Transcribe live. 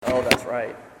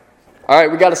right. All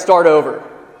right, we got to start over.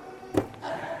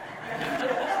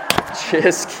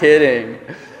 Just kidding.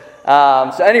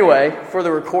 So anyway, for the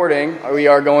recording, we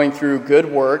are going through good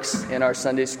works in our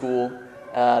Sunday school,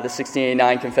 the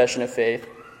 1689 Confession of Faith.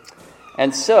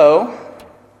 And so,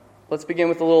 let's begin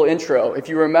with a little intro. If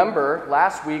you remember,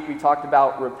 last week we talked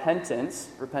about repentance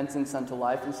unto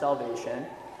life and salvation.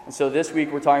 And so this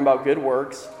week we're talking about good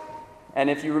works. And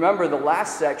if you remember, the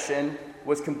last section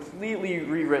was completely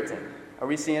rewritten. Are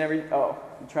we seeing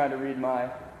I'm trying to read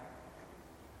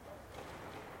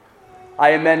I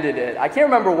amended it. I can't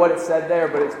remember what it said there,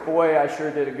 but it's, boy, I sure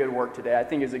did a good work today. I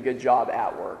think it's a good job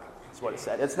at work. That's what it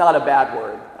said. It's not a bad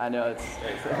word. I know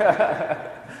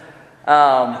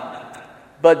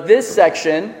but this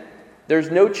section, there's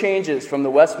no changes from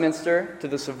the Westminster to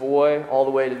the Savoy all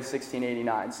the way to the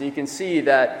 1689. So you can see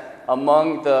that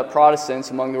among the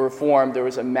Protestants, among the Reformed, there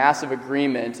was a massive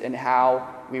agreement in how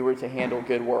we were to handle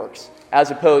good works, as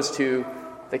opposed to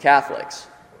the Catholics.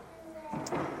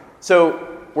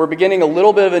 So we're beginning a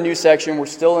little bit of a new section. We're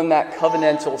still in that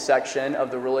covenantal section of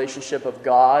the relationship of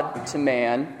God to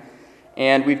man.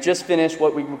 And we've just finished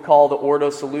what we would call the Ordo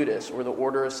Salutis, or the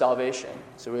order of salvation.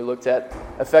 So we looked at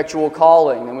effectual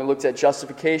calling, and we looked at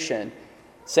justification,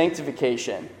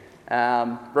 sanctification,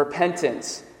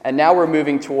 repentance. And now we're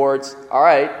moving towards, all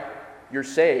right, you're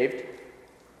saved,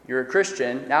 you're a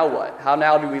Christian, now what? How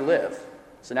now do we live?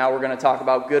 So now we're going to talk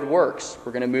about good works.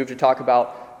 We're going to move to talk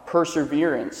about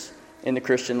perseverance in the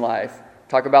Christian life.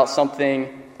 Talk about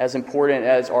something as important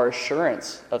as our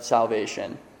assurance of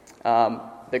salvation.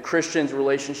 The Christian's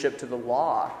relationship to the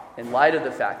law in light of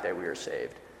the fact that we are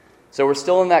saved. So we're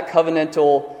still in that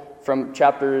covenantal from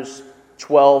chapters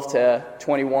 12 to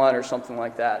 21 or something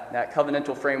like that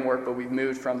covenantal framework, but we've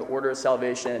moved from the order of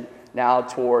salvation now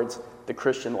towards the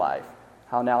Christian life.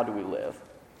 How now do we live?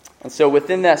 And so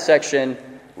within that section,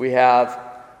 we have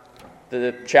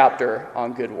the chapter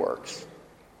on good works.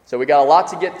 So we got a lot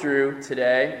to get through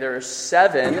today. There are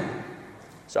seven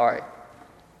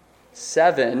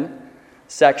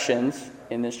sections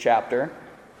in this chapter.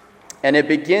 And it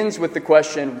begins with the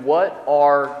question, what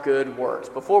are good works?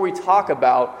 Before we talk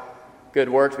about good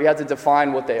works, we have to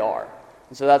define what they are.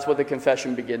 And so that's what the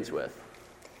confession begins with.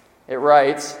 It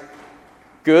writes,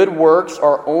 good works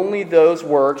are only those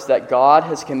works that God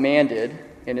has commanded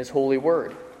in His holy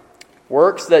word.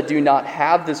 Works that do not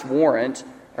have this warrant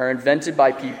are invented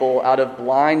by people out of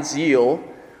blind zeal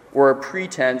or a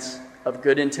pretense of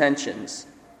good intentions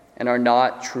and are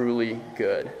not truly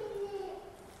good.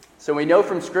 So we know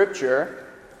from Scripture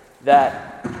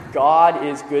that God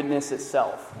is goodness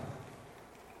itself,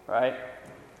 right?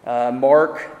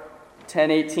 Mark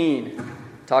 10:18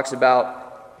 talks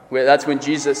about, that's when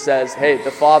Jesus says, hey,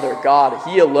 the Father, God,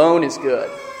 He alone is good.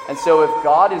 And so if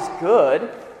God is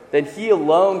good, then He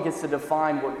alone gets to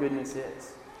define what goodness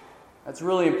is. That's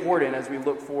really important as we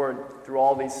look forward through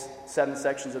all these 7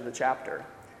 sections of the chapter,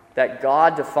 that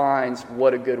God defines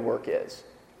what a good work is,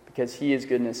 because He is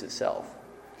goodness itself.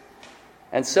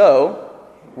 And so,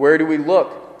 where do we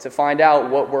look to find out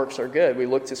what works are good? We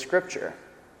look to Scripture.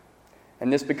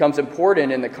 And this becomes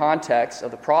important in the context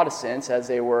of the Protestants as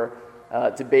they were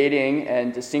debating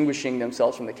and distinguishing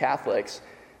themselves from the Catholics,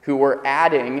 who were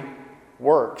adding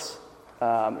works,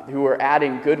 who were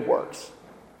adding good works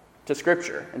to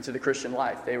Scripture and to the Christian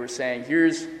life. They were saying,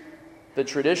 here's the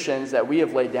traditions that we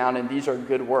have laid down, and these are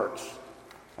good works.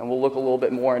 And we'll look a little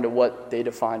bit more into what they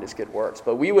defined as good works.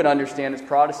 But we would understand as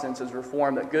Protestants, as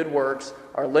Reformed, that good works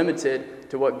are limited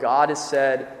to what God has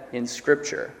said in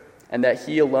Scripture, and that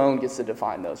He alone gets to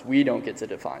define those. We don't get to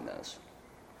define those.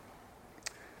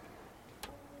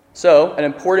 So, an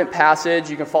important passage,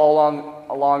 you can follow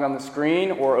along on the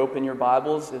screen or open your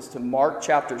Bibles, is to Mark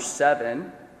chapter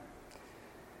 7.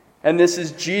 And this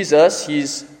is Jesus.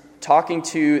 He's talking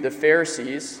to the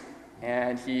Pharisees,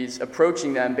 and he's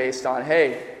approaching them based on,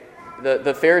 hey,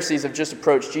 the Pharisees have just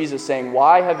approached Jesus saying,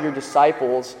 why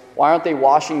aren't they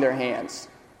washing their hands?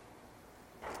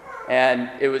 And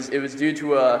it was due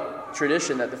to a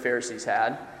tradition that the Pharisees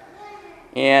had.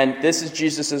 And this is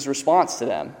Jesus' response to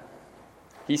them.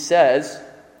 He says,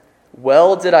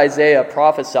 well did Isaiah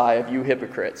prophesy of you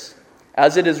hypocrites.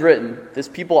 As it is written, this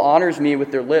people honors me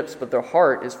with their lips, but their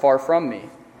heart is far from me.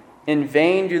 In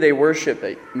vain do they worship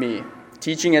me,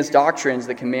 teaching as doctrines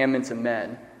the commandments of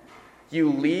men.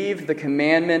 You leave the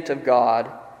commandment of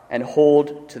God and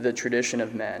hold to the tradition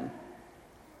of men.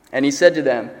 And he said to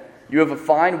them, you have a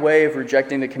fine way of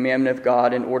rejecting the commandment of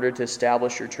God in order to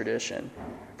establish your tradition.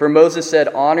 For Moses said,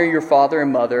 honor your father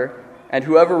and mother, and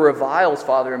whoever reviles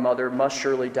father and mother must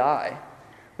surely die.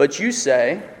 But you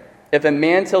say, if a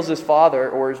man tells his father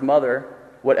or his mother,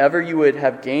 whatever you would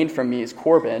have gained from me is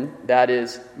Corban, that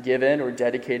is, given or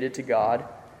dedicated to God,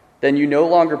 then you no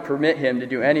longer permit him to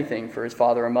do anything for his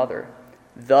father or mother,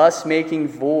 thus making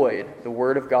void the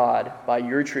word of God by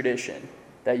your tradition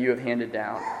that you have handed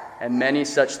down, and many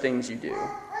such things you do.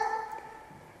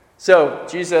 So,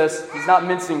 Jesus, he's not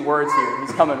mincing words here.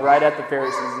 He's coming right at the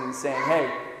Pharisees and he's saying,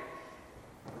 hey,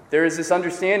 there is this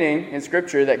understanding in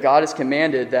Scripture that God has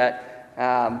commanded that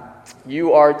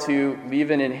you are to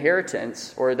leave an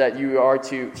inheritance, or that you are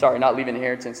to, not leave an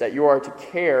inheritance, that you are to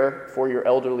care for your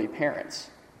elderly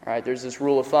parents. All right, there's this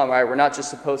rule of thumb, right? We're not just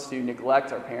supposed to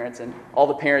neglect our parents, and all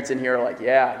the parents in here are like,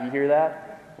 yeah, you hear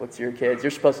that? What's your kids?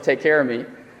 You're supposed to take care of me.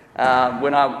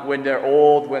 When they're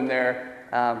old, when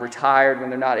they're retired, when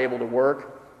they're not able to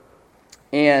work.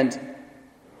 And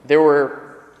there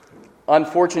were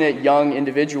unfortunate young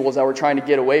individuals that were trying to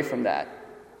get away from that.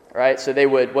 Right? So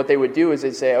what they would do is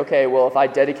they'd say, okay, well, if I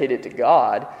dedicate it to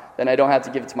God, then I don't have to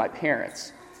give it to my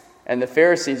parents. And the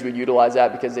Pharisees would utilize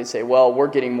that because they say, well, we're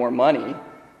getting more money,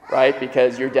 right?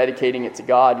 Because you're dedicating it to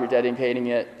God, you're dedicating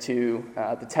it to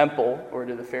the temple or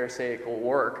to the Pharisaical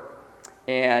work.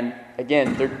 And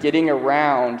again, they're getting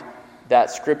around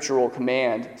that scriptural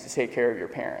command to take care of your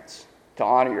parents, to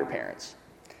honor your parents.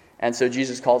 And so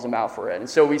Jesus calls them out for it. And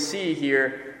so we see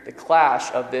here the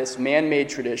clash of this man-made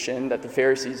tradition that the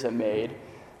Pharisees have made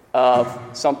of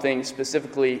something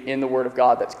specifically in the Word of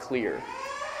God that's clear,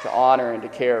 to honor and to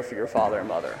care for your father and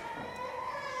mother.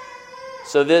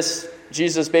 So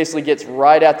Jesus basically gets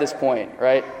right at this point,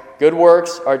 right? Good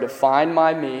works are defined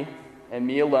by me and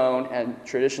me alone, and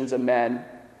traditions of men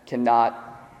cannot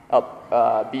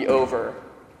be over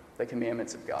the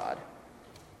commandments of God.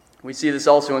 We see this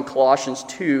also in Colossians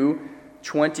 2,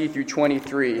 20 through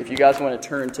 23. If you guys want to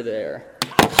turn to there.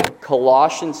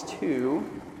 Colossians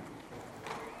 2,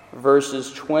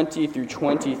 verses 20 through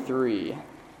 23.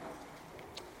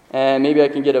 And maybe I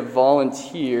can get a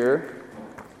volunteer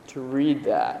to read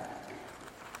that.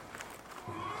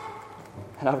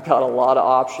 And I've got a lot of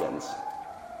options.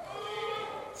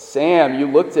 Sam, you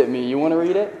looked at me. You want to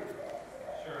read it?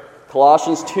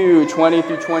 Colossians 2, 20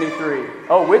 through 23.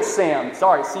 Oh, which Sam?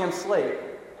 Sorry, Sam Slate.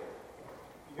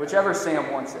 Whichever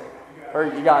Sam wants it. Or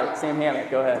you got it. Sam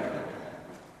Hammett, go ahead.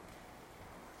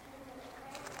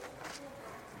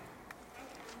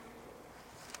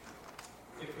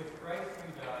 If with Christ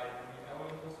you died in the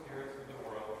elemental spirits of the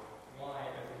world, why,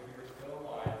 as if you were still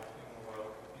alive in the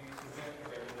world, do you submit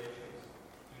to regulations?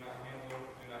 Do not handle,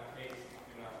 do not taste,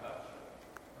 do not touch,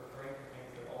 referring to things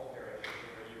that all perish if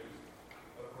they are used,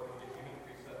 according to human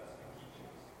precepts and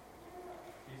teachings.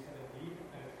 These have indeed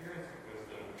an appearance of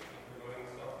wisdom in promoting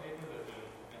self-made religion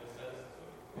and asceticism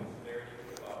and severity to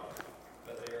the body,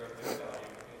 but they are of no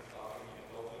value in stopping the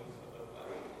indulgence of the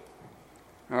flesh.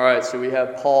 All right, so we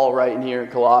have Paul right in here in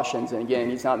Colossians, and again,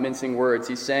 he's not mincing words.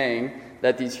 He's saying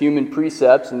that these human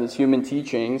precepts and these human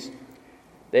teachings,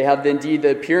 they have indeed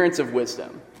the appearance of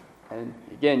wisdom. And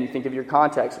again, you think of your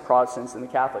context, the Protestants and the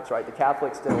Catholics, right? The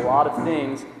Catholics did a lot of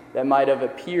things that might have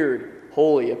appeared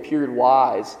holy, appeared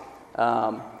wise.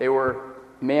 They were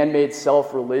man-made,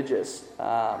 self-religious.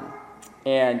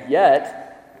 And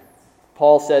yet,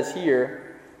 Paul says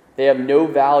here, they have no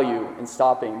value in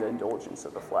stopping the indulgence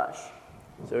of the flesh.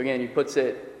 So again, he puts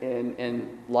it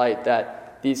in light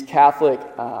that these Catholic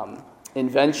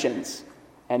inventions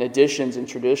and additions and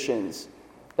traditions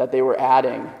that they were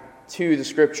adding to the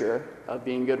Scripture of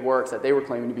being good works, that they were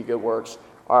claiming to be good works,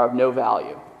 are of no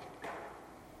value.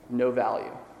 No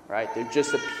value, right? They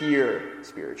just appear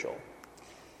spiritual.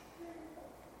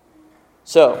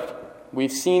 So,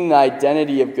 we've seen the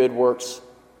identity of good works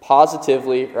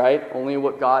positively, right? Only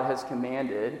what God has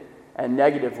commanded, and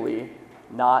negatively,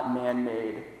 not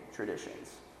man-made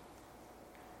traditions.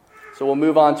 So we'll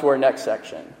move on to our next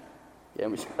section.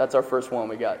 Yeah, that's our first one.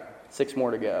 We got 6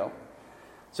 more to go.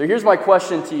 So here's my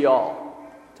question to y'all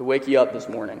to wake you up this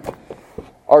morning.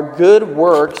 Are good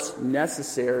works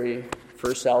necessary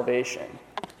for salvation?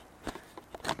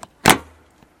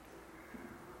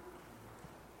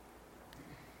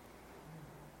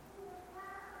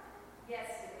 Yes,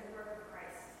 the good work of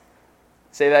Christ.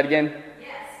 Say that again. The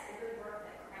good work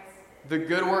that Christ did. The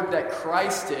good work that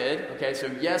Christ did. Okay, so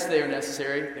yes, they are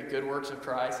necessary. The good works of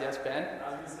Christ. Yes, Ben?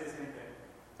 I was going to say the same thing.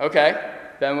 Okay.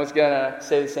 Ben was going to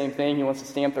say the same thing. He wants to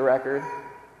stamp the record.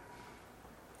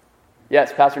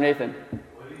 Yes, Pastor Nathan.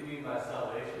 What do you mean by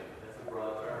salvation? That's a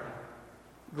broad term.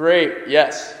 Great.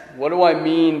 Yes. What do I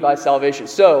mean by salvation?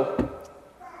 So,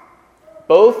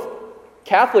 both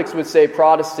Catholics would say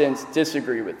Protestants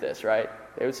disagree with this, right?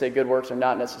 They would say good works are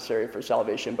not necessary for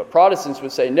salvation. But Protestants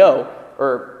would say no,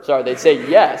 they'd say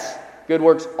yes, good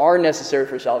works are necessary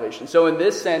for salvation. So in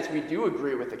this sense, we do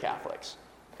agree with the Catholics,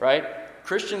 right?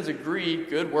 Christians agree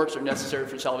good works are necessary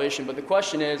for salvation, but the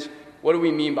question is, what do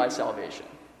we mean by salvation,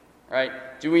 right?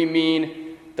 Do we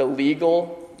mean the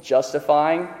legal,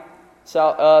 justifying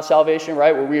salvation,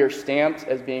 right, where we are stamped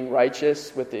as being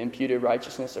righteous with the imputed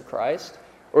righteousness of Christ?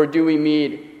 Or do we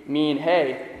mean,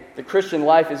 hey, the Christian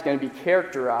life is going to be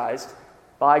characterized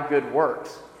by good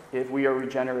works if we are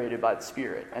regenerated by the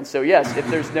Spirit? And so, yes, if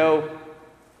there's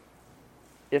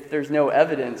no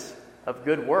evidence of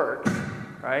good works,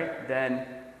 right, then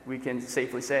we can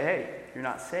safely say, hey, you're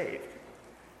not saved.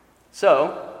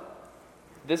 So,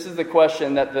 this is the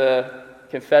question that the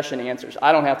confession answers.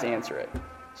 I don't have to answer it.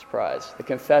 Surprise. The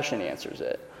confession answers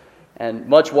it. And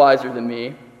much wiser than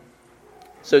me.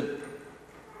 So,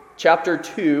 chapter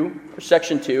 2, or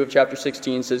section 2 of chapter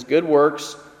 16 says, good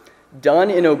works done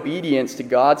in obedience to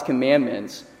God's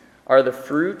commandments are the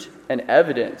fruit and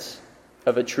evidence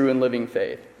of a true and living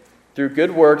faith. Through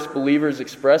good works, believers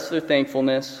express their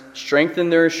thankfulness, strengthen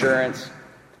their assurance,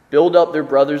 build up their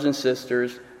brothers and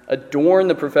sisters, adorn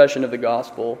the profession of the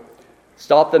gospel,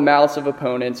 stop the malice of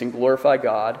opponents, and glorify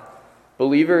God.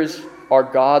 Believers are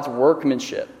God's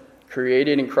workmanship,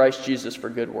 created in Christ Jesus for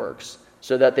good works,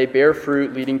 so that they bear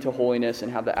fruit leading to holiness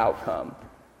and have the outcome,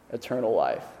 eternal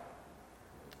life.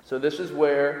 So this is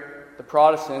where the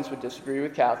Protestants would disagree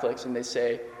with Catholics, and they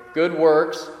say good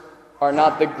works are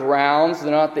not the grounds,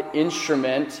 they're not the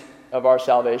instrument of our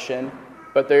salvation,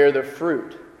 but they are the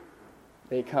fruit.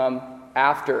 They come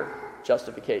after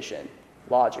justification,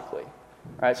 logically.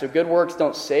 All right, so good works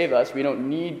don't save us. We don't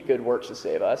need good works to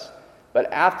save us.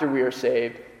 But after we are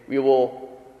saved, we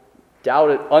will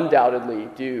undoubtedly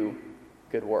do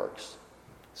good works.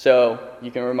 So you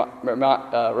can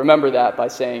remember that by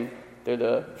saying they're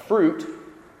the fruit,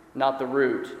 not the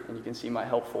root. And you can see my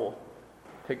helpful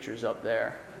pictures up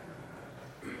there.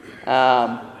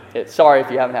 Sorry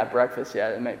if you haven't had breakfast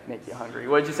yet. It might make you hungry.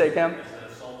 What did you say, Kim?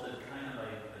 Salted, kind of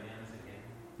like bananas again.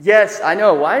 Yes, I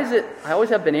know. Why is it? I always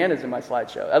have bananas in my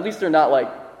slideshow. At least they're not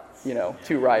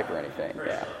too ripe or anything.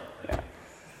 Yeah.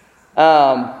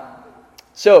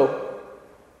 So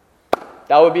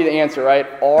that would be the answer, right?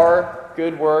 Are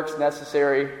good works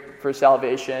necessary for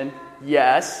salvation?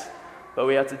 Yes, but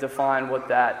we have to define what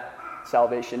that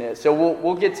salvation is. So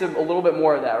we'll get to a little bit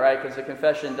more of that, right? Because the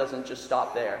confession doesn't just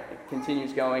stop there. It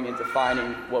continues going and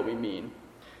defining what we mean.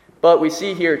 But we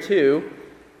see here, too,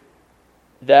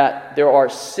 that there are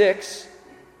 6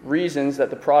 reasons that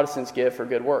the Protestants give for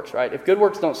good works, right? If good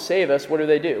works don't save us, what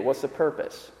do? What's the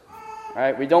purpose?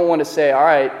 Right? We don't want to say, all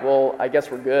right, well, I guess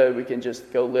we're good. We can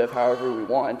just go live however we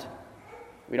want.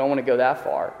 We don't want to go that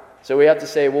far. So we have to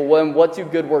say, well, then what do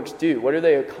good works do? What do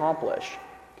they accomplish?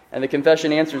 And the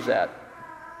confession answers that.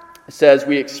 It says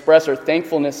we express our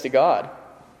thankfulness to God.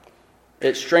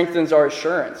 It strengthens our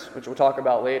assurance, which we'll talk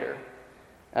about later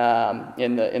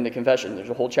in the confession. There's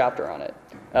a whole chapter on it.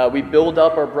 We build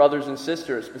up our brothers and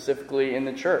sisters, specifically in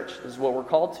the church. This is what we're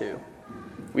called to.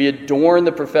 We adorn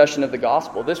the profession of the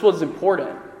gospel. This was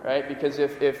important, right? Because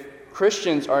if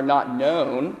Christians are not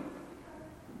known,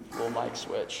 little mic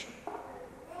switch.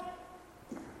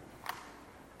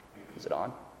 Is it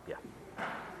on? Yeah.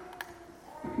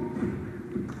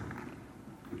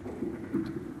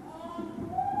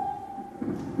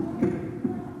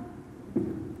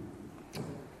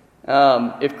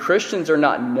 If Christians are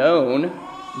not known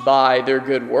by their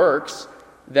good works,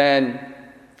 then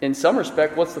in some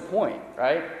respect, what's the point,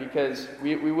 right? Because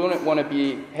we wouldn't want to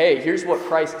be, hey, here's what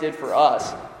Christ did for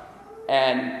us,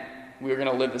 and we're going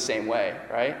to live the same way,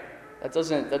 right? That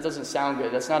doesn't sound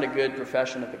good. That's not a good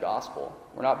profession of the gospel.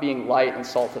 We're not being light and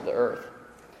salt of the earth.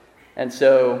 And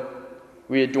so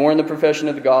we adorn the profession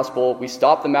of the gospel. We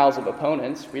stop the mouths of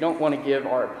opponents. We don't want to give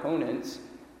our opponents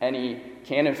any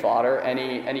cannon fodder,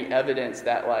 any evidence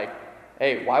that, like,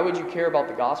 hey, why would you care about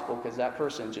the gospel? Because that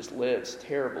person just lives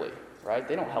terribly, right?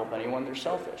 They don't help anyone. They're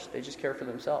selfish. They just care for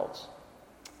themselves.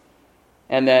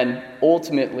 And then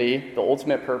ultimately, the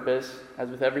ultimate purpose, as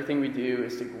with everything we do,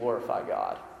 is to glorify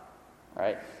God,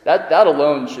 right? That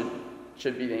alone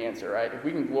should be the answer, right? If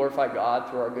we can glorify God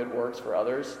through our good works for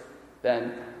others,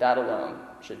 then that alone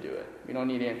should do it. We don't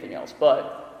need anything else.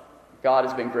 But God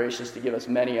has been gracious to give us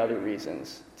many other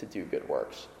reasons to do good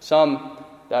works. Some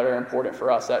that are important for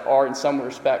us, that are in some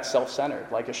respects self-centered,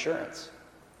 like assurance,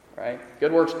 right?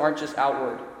 Good works aren't just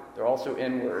outward, they're also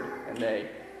inward, and they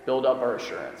build up our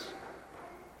assurance.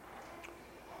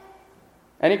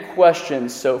 Any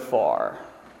questions so far?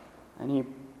 Any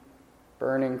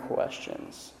burning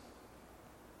questions?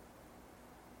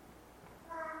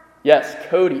 Yes,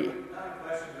 Cody. Not a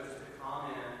question, but just a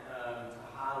comment to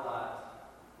highlight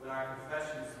when our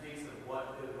confession speaks of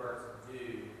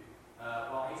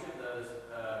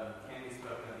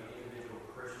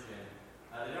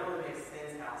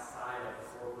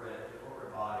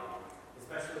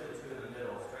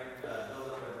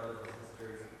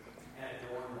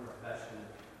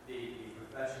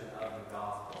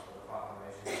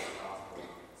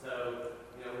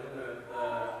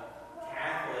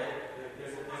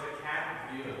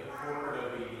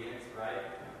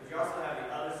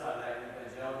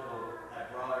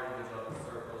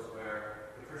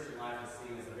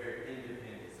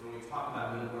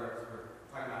talking about good works. We're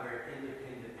talking about very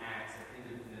independent acts of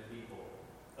independent people.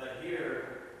 But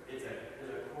here, there's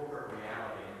a corporate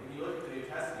reality. And when you look at the New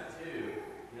Testament too,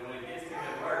 when it gets to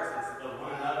good works, it's the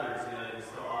one another's, that you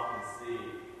so often see.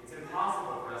 It's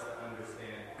impossible for us to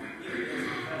understand, even in this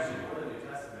confession or the New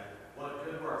Testament, what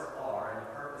good works are and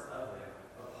the purpose of them,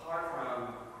 apart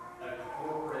from a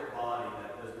corporate body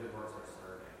that those good works are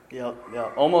serving.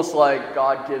 Yep. Almost like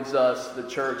God gives us the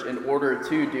church in order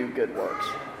to do good works.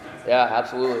 Yeah,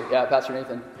 absolutely. Yeah, Pastor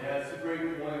Nathan. Yeah, it's a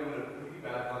great point. I'm going to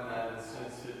piggyback on that in the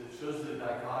sense it shows the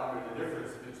dichotomy, the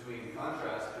difference between,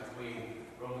 contrast between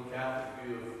Roman Catholic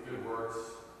view of good works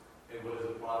and what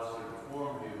is a Protestant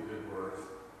Reformed view of good works.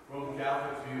 Roman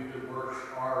Catholic view of good works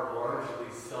are largely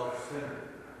self-centered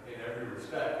in every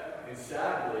respect. And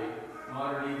sadly,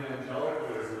 modern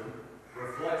evangelicalism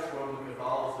reflects Roman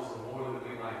Catholicism more than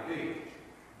we might think,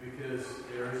 because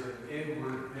there is an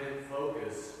inward bent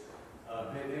focus,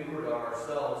 bent inward on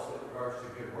ourselves with regards to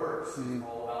good works. It's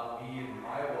all about me and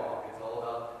my walk. It's all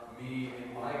about me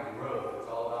and my growth. It's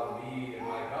all about me and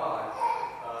my God.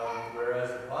 Whereas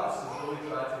the Protestants really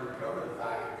try to recover the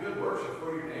fact that good works are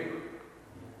for your neighbor.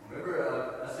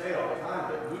 Remember, I say it all the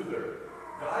time, that Luther,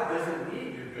 God doesn't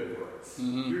need your good works.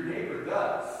 Your neighbor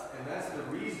does. And that's the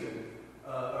reason,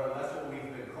 or that's what we've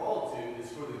been called to, is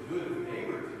for the good of the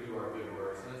neighbor to do our good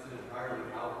works. And that's an entirely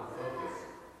outward focus,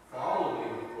 following,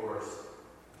 of course,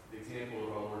 the example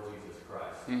of our Lord Jesus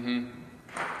Christ.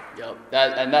 Yep.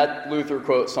 That Luther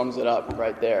quote sums it up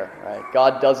right there, right?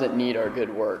 God doesn't need our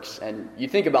good works. And you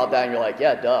think about that and you're like,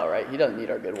 yeah, duh, right? He doesn't need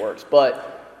our good works.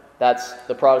 But that's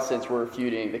the Protestants were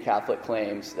refuting the Catholic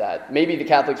claims that maybe the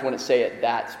Catholics wouldn't say it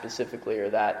that specifically or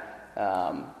that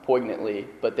poignantly,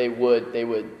 but they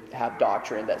would have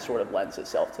doctrine that sort of lends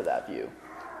itself to that view,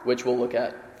 which we'll look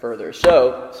at further.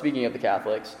 So, speaking of the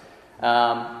Catholics,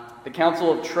 the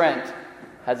Council of Trent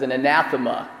has an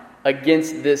anathema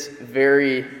against this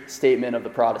very statement of the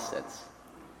Protestants.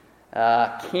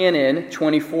 Canon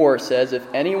 24 says, "If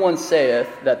anyone saith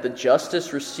that the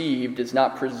justice received is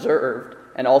not preserved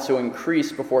and also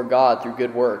increased before God through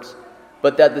good works,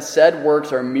 but that the said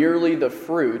works are merely the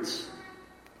fruits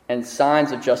and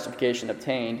signs of justification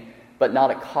obtained, but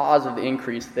not a cause of the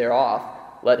increase thereof,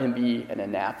 let him be an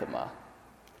anathema."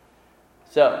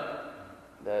 So,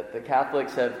 the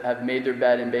Catholics have made their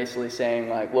bed in basically saying,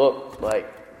 like, look, like,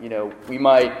 we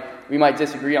might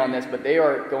disagree on this, but they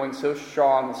are going so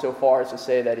strong and so far as to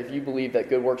say that if you believe that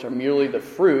good works are merely the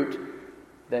fruit,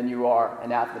 then you are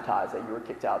anathematized, that you were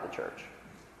kicked out of the church.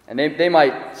 And they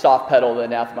might soft pedal the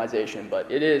anathemization, but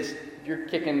it is, if you're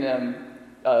kicking them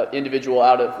individual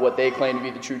out of what they claim to be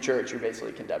the true church, you're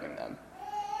basically condemning them.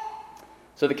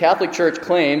 So the Catholic Church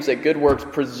claims that good works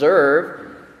preserve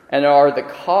and are the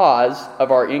cause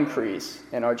of our increase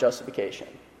in our justification.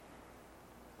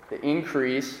 The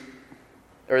increase,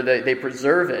 or they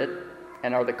preserve it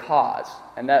and are the cause.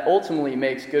 And that ultimately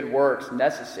makes good works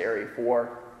necessary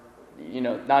for,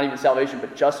 not even salvation,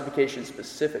 but justification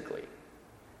specifically.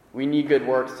 We need good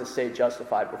works to stay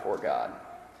justified before God.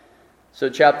 So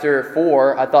chapter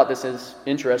 4, I thought this is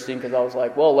interesting because I was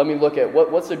like, well, let me look at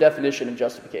what's the definition of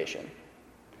justification.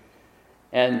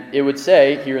 And it would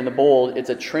say, here in the bold, it's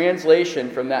a translation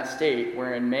from that state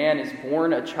wherein man is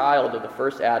born a child of the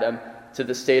first Adam to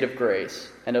the state of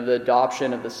grace and of the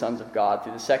adoption of the sons of God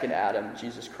through the second Adam,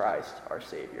 Jesus Christ, our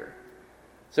Savior.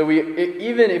 So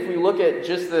even if we look at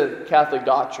just the Catholic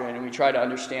doctrine and we try to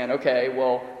understand, okay,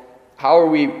 well, how are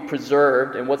we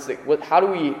preserved and how do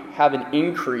we have an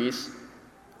increase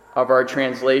of our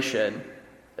translation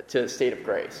to a state of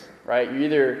grace, right? You're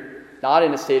either not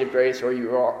in a state of grace or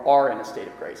you are in a state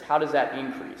of grace. How does that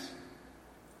increase,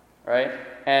 right?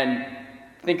 And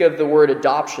think of the word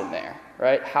adoption there,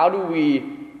 right?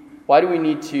 Why do we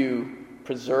need to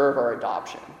preserve our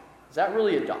adoption? Is that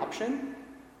really adoption?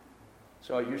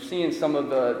 So you're seeing some of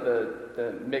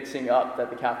the mixing up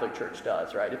that the Catholic Church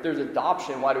does, right? If there's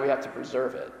adoption, why do we have to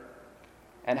preserve it?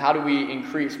 And how do we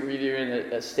increase? We're either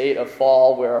in a state of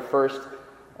fall where our first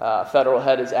federal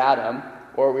head is Adam,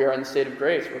 or we are in the state of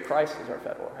grace where Christ is our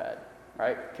federal head,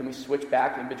 right? Can we switch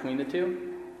back in between the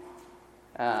two?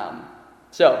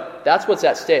 So that's what's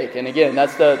at stake. And again,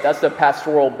 that's the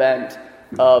pastoral bent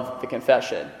of the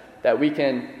confession, that we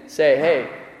can say, hey,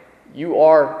 you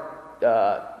are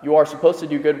supposed to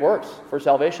do good works for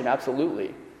salvation,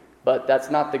 absolutely. But that's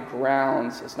not the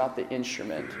grounds, it's not the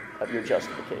instrument of your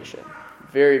justification.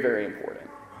 Very, very important.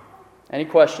 Any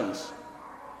questions?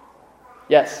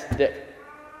 Yes, Dick.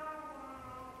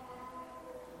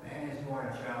 Man is born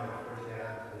a child of the first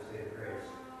Adam to the state of grace.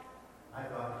 I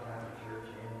thought the Catholic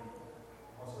Church and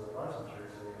also the Protestant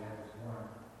Church said man was born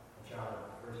a child of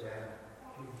the first Adam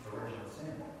to original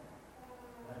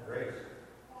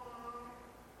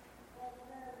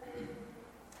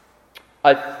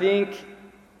I think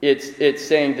it's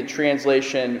saying the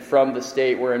translation from the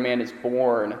state where a man is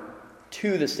born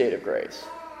to the state of grace.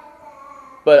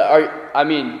 But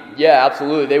yeah,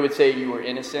 absolutely. They would say you were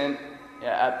innocent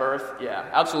at birth. Yeah,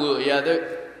 absolutely. Yeah,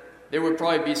 there would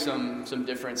probably be some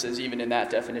differences even in that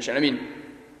definition. I mean,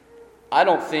 I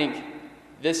don't think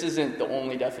this isn't the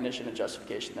only definition of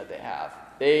justification that they have.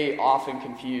 They often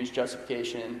confuse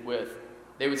justification with,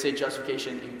 they would say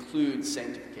justification includes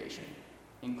sanctification,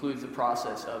 includes the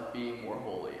process of being more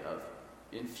holy, of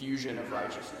infusion of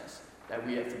righteousness that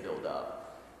we have to build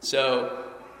up.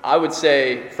 So I would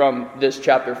say from this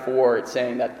chapter 4, it's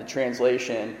saying that the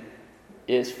translation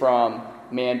is from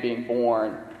man being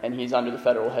born, and he's under the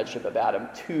federal headship of Adam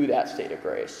to that state of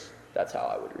grace. That's how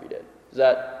I would read it. Does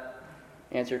that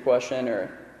answer your question,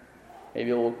 or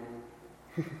maybe a little?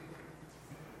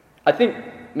 I think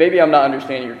maybe I'm not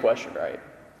understanding your question right.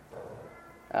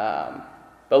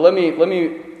 But let me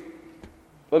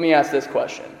ask this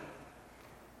question: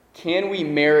 can we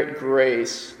merit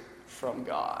grace from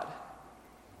God?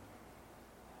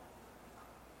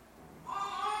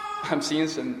 I'm seeing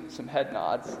some head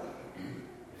nods.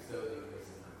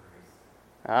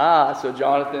 So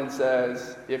Jonathan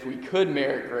says, if we could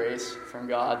merit grace from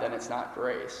God, then it's not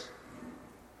grace.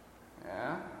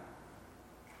 Yeah?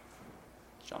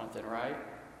 Is Jonathan right?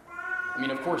 I mean,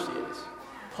 of course he is.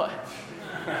 But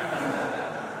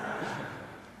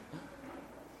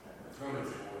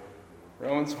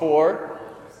Romans 4.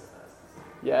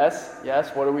 Yes.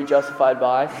 What are we justified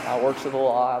by? Works of the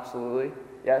law, absolutely.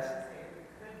 Yes?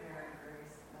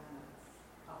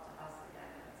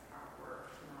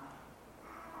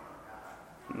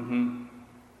 Mm-hmm.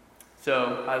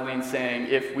 So Eileen's saying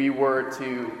if we were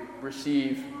to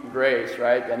receive grace,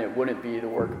 right, then it wouldn't be the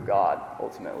work of God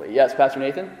ultimately. Yes, Pastor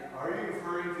Nathan? Are you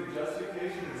referring to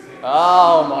justification or sanctification?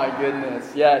 Oh my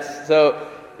goodness, yes. So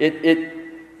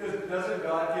doesn't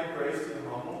God give grace to the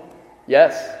humble?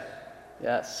 Yes.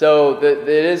 So it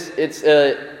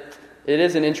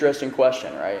is an interesting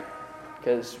question, right?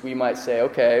 Because we might say,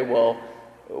 okay, well,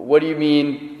 what do you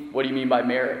mean? What do you mean by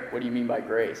merit? What do you mean by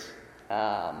grace?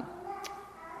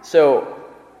 So,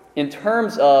 in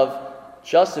terms of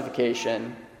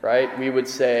justification, right, we would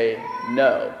say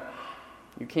no.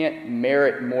 You can't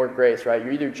merit more grace, right?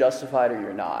 You're either justified or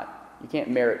you're not. You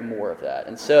can't merit more of that.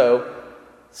 And so,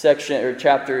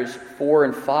 chapters 4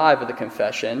 and 5 of the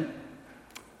confession.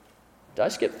 Did I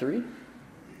skip 3? I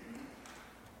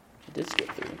did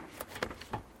skip 3.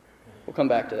 We'll come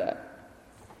back to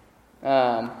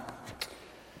that.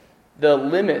 The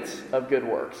limits of good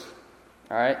works.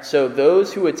 All right, so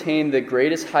those who attain the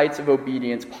greatest heights of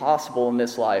obedience possible in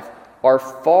this life are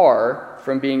far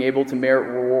from being able to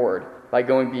merit reward by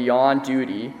going beyond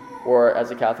duty, or as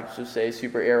the Catholics would say,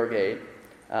 supererogate,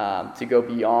 to go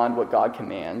beyond what God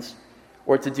commands,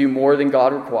 or to do more than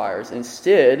God requires.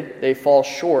 Instead, they fall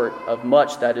short of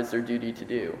much that is their duty to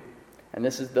do. And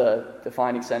this is the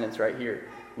defining sentence right here.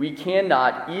 We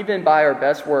cannot, even by our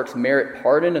best works, merit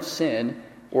pardon of sin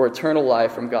or eternal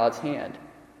life from God's hand,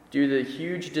 due to the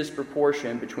huge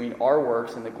disproportion between our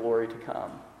works and the glory to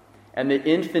come, and the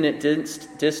infinite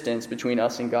distance between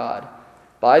us and God.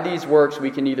 By these works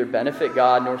we can neither benefit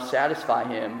God nor satisfy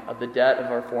Him of the debt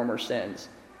of our former sins.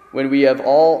 When we have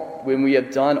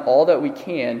done all that we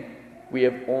can, we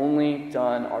have only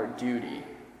done our duty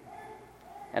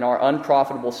and are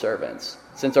unprofitable servants.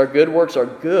 Since our good works are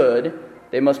good,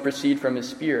 they must proceed from His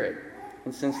Spirit.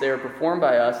 And since they are performed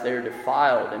by us, they are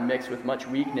defiled and mixed with much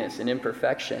weakness and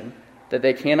imperfection, that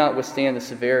they cannot withstand the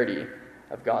severity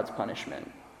of God's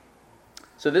punishment.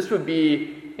 So this would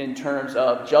be in terms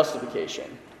of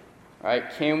justification.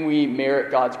 Right? Can we merit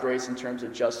God's grace in terms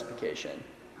of justification?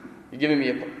 You're giving me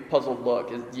a puzzled look.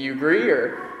 Do you agree,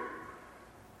 or?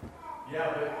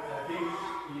 Yeah, but I think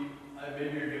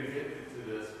maybe you're going to get to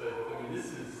this, but I mean,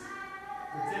 this is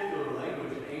particular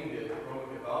language aimed at Roman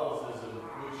Catholicism,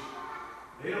 which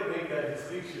they don't make that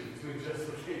distinction between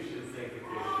justification and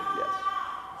sanctification. Yes.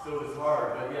 So it's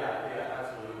hard, but yeah,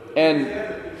 absolutely. And they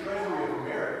have the treasury of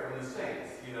merit from the saints,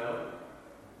 you know.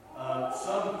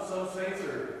 Some saints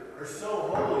are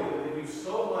so holy that they do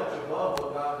so much above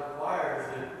what God requires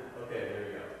that, okay, there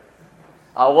you go.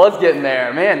 I was getting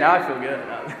there. Man, now I feel good.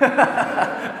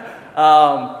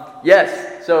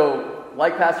 Yes, so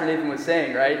like Pastor Nathan was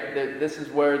saying, right, this is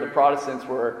where the Protestants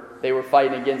were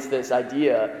fighting against this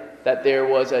idea that there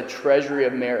was a treasury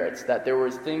of merits, that there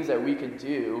was things that we could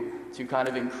do to kind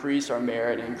of increase our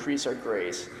merit and increase our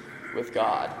grace with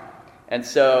God. And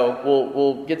so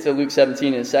we'll get to Luke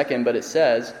 17 in a second, but it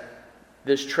says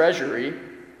this treasury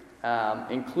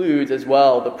includes as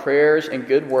well the prayers and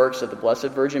good works of the Blessed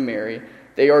Virgin Mary.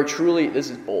 They are truly, this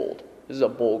is bold, This is a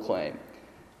bold claim.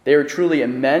 They are truly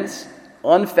immense,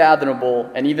 unfathomable,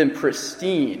 and even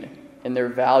pristine in their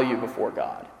value before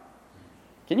God.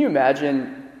 Can you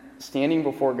imagine standing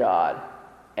before God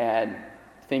and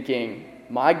thinking,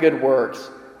 my good works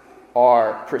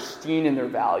are pristine in their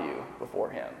value before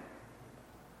Him?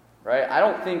 Right? I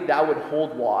don't think that would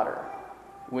hold water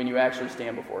when you actually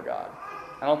stand before God.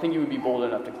 I don't think you would be bold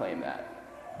enough to claim that.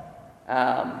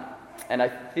 And I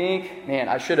think, man,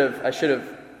 I should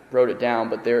have wrote it down,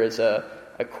 but there is a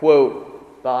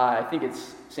quote by, I think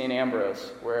it's St.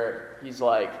 Ambrose, where he's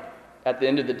like, at the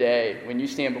end of the day, when you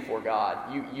stand before God,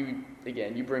 you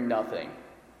bring nothing.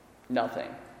 And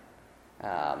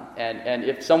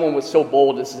if someone was so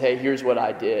bold to say, hey, here's what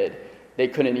I did, they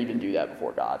couldn't even do that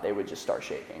before God. They would just start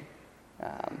shaking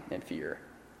in fear.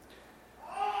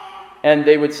 And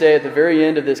they would say at the very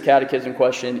end of this catechism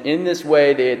question, in this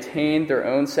way they attained their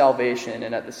own salvation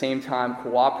and at the same time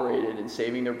cooperated in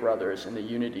saving their brothers in the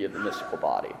unity of the mystical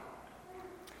body.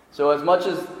 So as much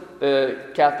as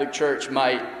the Catholic Church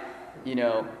might,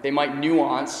 they might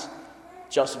nuance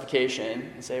justification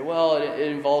and say, well,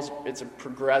 it's a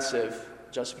progressive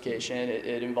justification.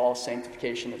 It involves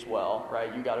sanctification as well,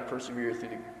 right? You got to persevere through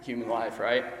the human life,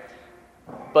 right?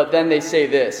 But then they say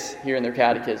this here in their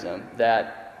catechism,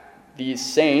 that these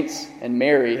saints and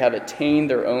Mary have attained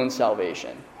their own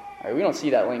salvation. Right? We don't see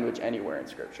that language anywhere in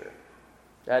Scripture.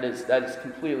 That is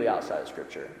completely outside of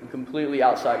Scripture and completely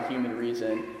outside human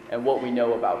reason and what we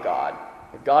know about God.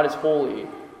 If God is holy,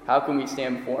 how can we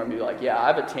stand before Him and be like, yeah,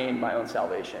 I've attained my own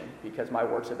salvation because my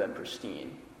works have been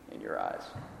pristine in your eyes?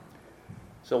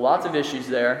 So lots of issues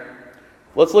there.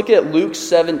 Let's look at Luke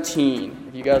 17,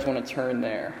 if you guys want to turn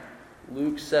there.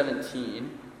 Luke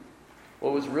 17.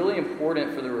 What was really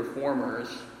important for the Reformers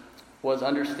was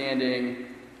understanding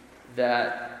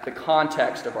that the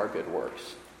context of our good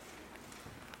works.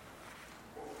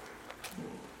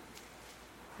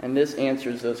 And this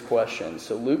answers those questions.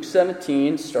 So Luke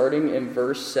 17, starting in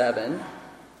verse 7,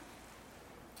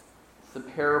 it's the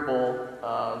parable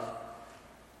of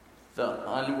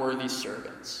the unworthy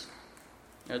servants.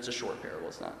 It's a short parable.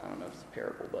 I don't know if it's a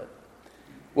parable, but...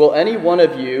 Will any one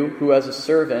of you who has a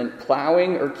servant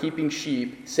plowing or keeping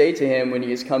sheep say to him when he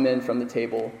has come in from the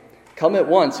table, come at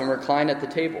once and recline at the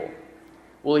table?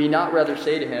 Will he not rather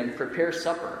say to him, prepare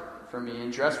supper for me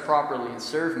and dress properly and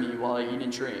serve me while I eat and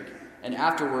drink, and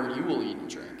afterward you will eat and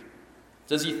drink?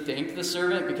 Does he thank the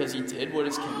servant because he did what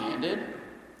is commanded?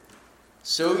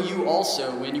 So you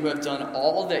also, when you have done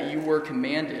all that you were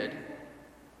commanded,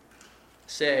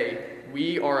 say,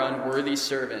 we are unworthy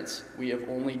servants, we have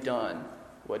only done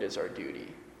what is our duty.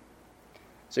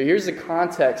 So here's the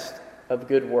context of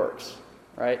good works,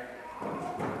 right?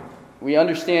 We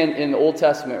understand in the Old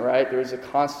Testament, right, there was a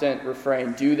constant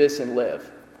refrain, do this and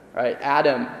live, right?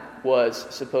 Adam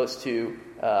was supposed to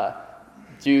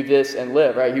do this and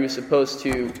live, right? He was supposed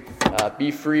to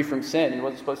be free from sin. He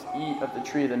wasn't supposed to eat of the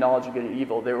tree of the knowledge of good and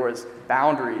evil. There was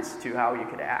boundaries to how he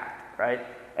could act, right?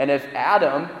 And if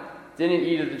Adam didn't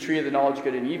eat of the tree of the knowledge of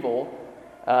good and evil,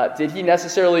 did he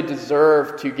necessarily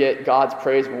deserve to get God's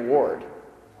praise and reward?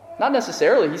 Not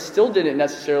necessarily. He still didn't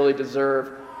necessarily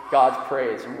deserve God's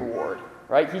praise and reward,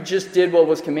 right? He just did what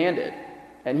was commanded.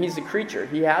 And he's a creature.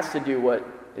 He has to do what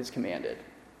is commanded.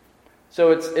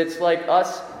 So it's like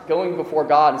us going before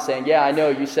God and saying, yeah, I know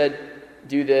you said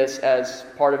do this as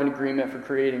part of an agreement for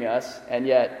creating us,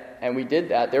 and we did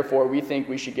that. Therefore, we think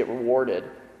we should get rewarded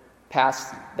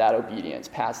past that obedience,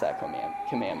 past that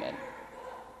commandment.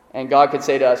 And God could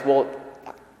say to us, well,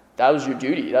 that was your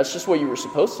duty. That's just what you were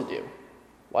supposed to do.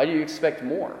 Why do you expect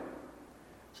more?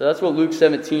 So that's what Luke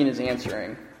 17 is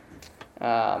answering.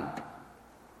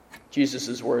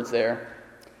 Jesus' words there.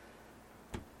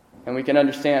 And we can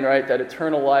understand, right, that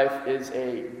eternal life is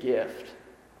a gift.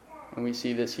 And we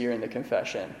see this here in the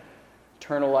confession.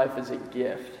 Eternal life is a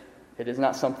gift. It is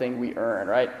not something we earn,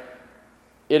 right?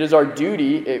 It is our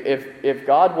duty, if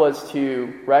God was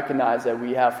to recognize that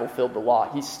we have fulfilled the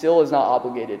law, He still is not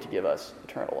obligated to give us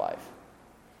eternal life,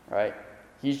 right?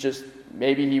 He's just,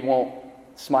 maybe He won't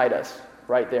smite us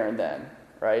right there and then,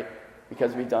 right?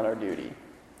 Because we've done our duty.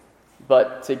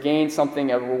 But to gain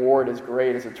something, a reward as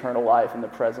great as eternal life in the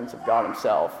presence of God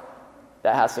Himself,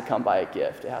 that has to come by a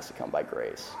gift. It has to come by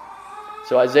grace.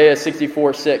 So Isaiah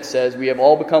 64:6 says, we have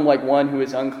all become like one who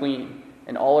is unclean,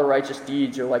 and all our righteous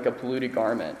deeds are like a polluted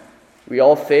garment. We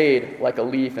all fade like a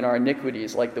leaf, and our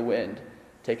iniquities, like the wind,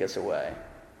 take us away.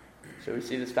 So we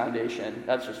see this foundation.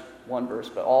 That's just one verse,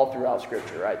 but all throughout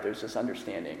Scripture, right, there's this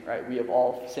understanding, right? We have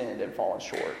all sinned and fallen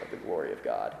short of the glory of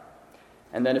God.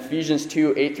 And then Ephesians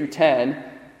 2:8-10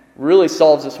 really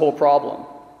solves this whole problem.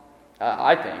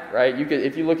 I think, right?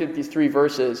 If you look at these 3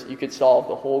 verses, you could solve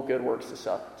the whole good works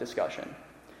discussion.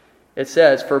 It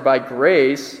says, "For by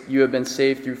grace you have been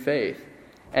saved through faith,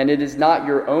 and it is not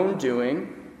your own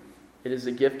doing, it is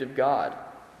a gift of God,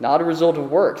 not a result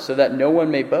of works, so that no one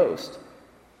may boast."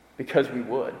 Because we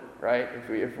would, right?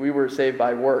 If we were saved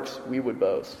by works, we would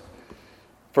boast.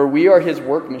 "For we are his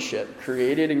workmanship,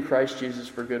 created in Christ Jesus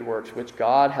for good works, which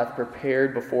God hath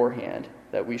prepared beforehand,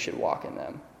 that we should walk in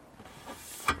them."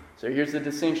 So here's the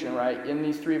distinction, right? In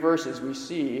these 3 verses, we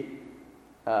see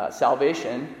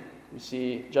salvation, we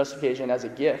see justification as a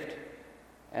gift,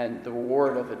 and the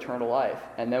reward of eternal life.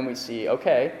 And then we see,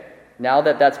 okay, now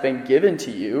that that's been given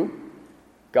to you,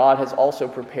 God has also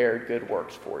prepared good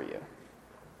works for you,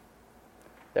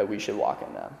 that we should walk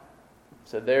in them.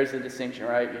 So there's the distinction,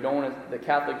 right? You don't want the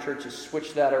Catholic Church to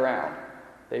switch that around.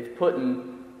 They've put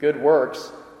in good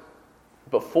works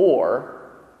before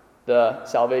the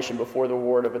salvation, before the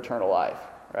reward of eternal life,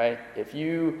 right? If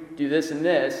you do this and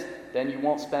this, then you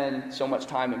won't spend so much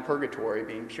time in purgatory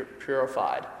being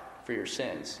purified for your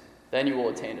sins. Then you will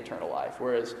attain eternal life.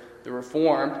 Whereas the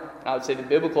Reformed, and I would say the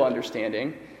biblical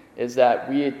understanding, is that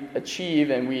we achieve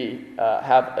and we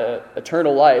have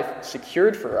eternal life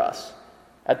secured for us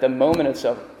at the moment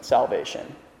of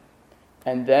salvation.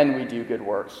 And then we do good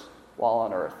works while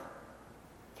on earth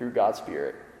through God's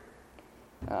Spirit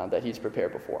that he's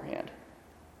prepared beforehand.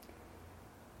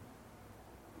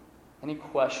 Any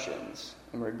questions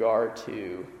in regard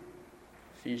to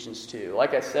Ephesians 2?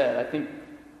 Like I said,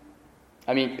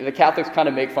 the Catholics kind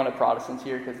of make fun of Protestants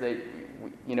here because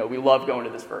we love going to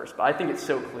this verse, but I think it's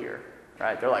so clear,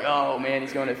 right? They're like, oh man,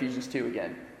 he's going to Ephesians 2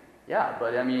 again. Yeah,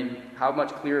 but how much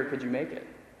clearer could you make it?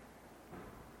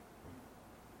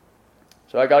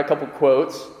 So I got a couple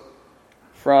quotes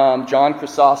from John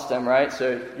Chrysostom, right?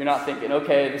 So you're not thinking,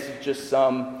 okay, this is just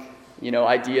some,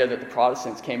 idea that the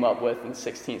Protestants came up with in the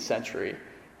 16th century.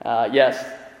 Yes,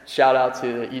 shout out to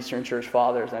the Eastern Church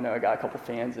Fathers. I know I got a couple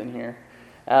fans in here.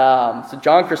 So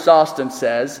John Chrysostom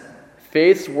says,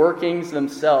 faith's workings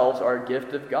themselves are a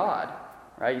gift of God,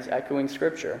 right? He's echoing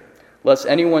Scripture, lest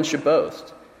anyone should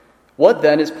boast. What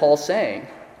then is Paul saying?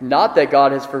 Not that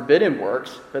God has forbidden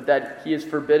works, but that he has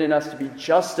forbidden us to be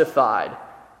justified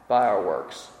by our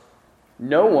works.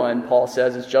 No one, Paul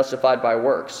says, is justified by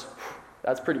works.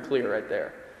 That's pretty clear right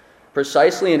there.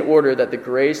 Precisely in order that the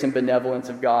grace and benevolence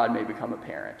of God may become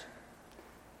apparent.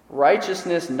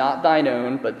 Righteousness not thine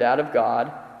own, but that of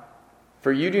God.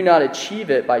 For you do not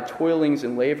achieve it by toilings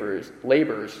and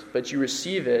labors, but you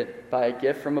receive it by a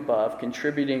gift from above,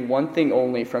 contributing one thing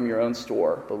only from your own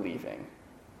store, believing.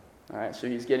 All right, so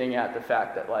he's getting at the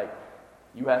fact that,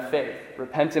 you have faith,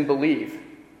 repent and believe.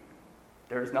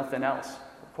 There is nothing else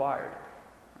required,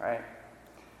 right?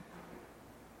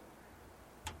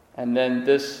 And then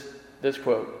this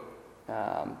quote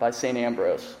by St.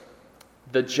 Ambrose.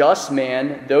 The just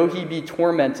man, though he be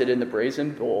tormented in the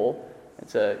brazen bull,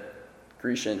 it's a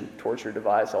Grecian torture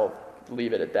device, I'll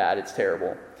leave it at that, it's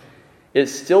terrible,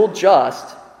 is still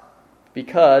just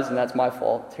because, and that's my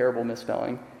fault, terrible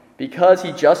misspelling, because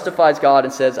he justifies God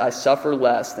and says, I suffer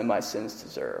less than my sins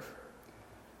deserve.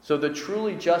 So the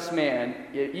truly just man,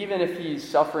 even if he's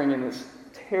suffering in this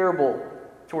terrible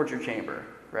torture chamber,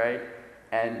 right?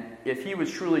 And if he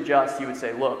was truly just, he would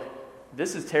say, look,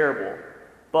 this is terrible,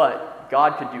 but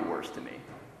God could do worse to me.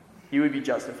 He would be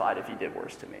justified if he did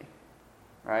worse to me,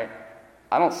 right?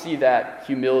 I don't see that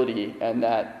humility and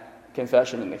that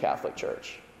confession in the Catholic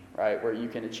Church, right? Where you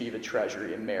can achieve a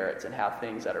treasury and merits and have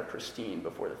things that are pristine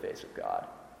before the face of God.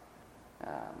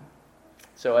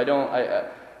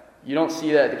 You don't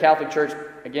see that. The Catholic Church,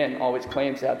 again, always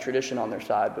claims to have tradition on their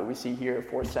side, but we see here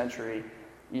 4th century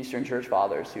Eastern Church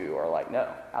Fathers who are like, no,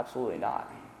 absolutely not.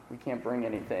 We can't bring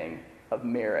anything of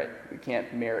merit. We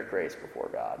can't merit grace before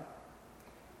God.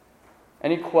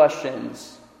 Any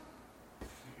questions?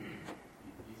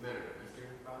 He's met Eastern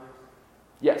Fathers?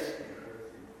 Yes.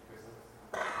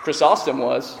 Chrysostom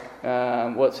was.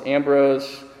 What's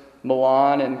Ambrose,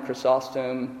 Milan, and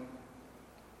Chrysostom?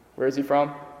 Where is he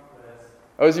from?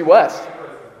 Oh, is he west?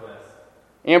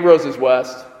 Ambrose is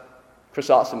west.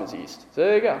 Chrysostom is east. So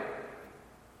there you go.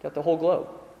 Got the whole globe.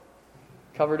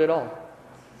 Covered it all.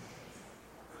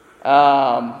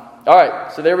 All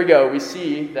right, so there we go. We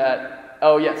see that...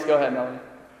 Oh, yes, go ahead, Melanie.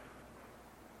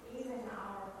 Even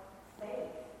our faith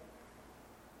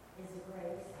is a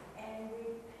grace, and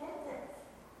repentance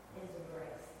is a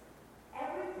grace.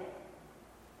 Everything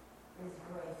is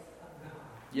grace of God.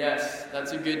 Yes,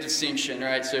 that's a good distinction,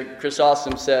 right? So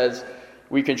Chrysostom says,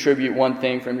 we contribute one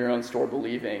thing from your own store,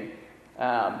 believing.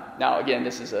 Now, again,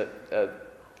 this is a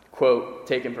quote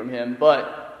taken from him,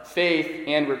 but faith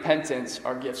and repentance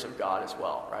are gifts of God as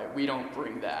well, right? We don't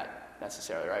bring that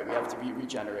necessarily, right? We have to be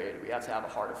regenerated. We have to have a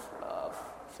heart of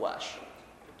flesh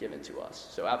given to us.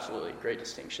 So absolutely, great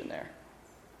distinction there.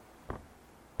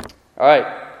 All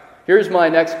right, here's my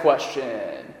next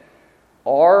question.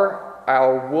 Are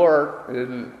our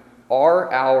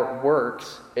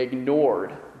works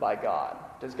ignored by God?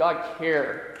 Does God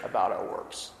care about our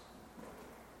works?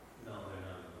 No, they're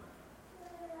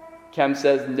not. Kem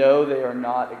says, no, they are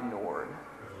not ignored.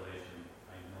 Revelation,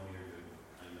 I know you're good.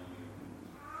 I know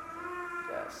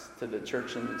you're good. Yes, to the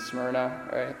church in Smyrna,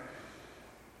 right?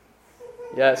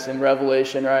 Yes, in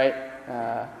Revelation, right?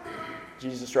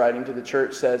 Jesus writing to the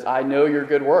church says, I know your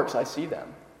good works, I see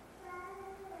them.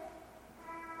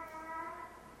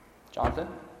 Jonathan?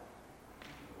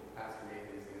 Pastor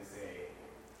Nathan is going to say,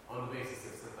 on the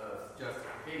basis of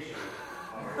justification.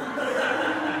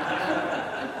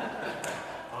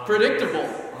 Predictable.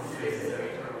 On the basis of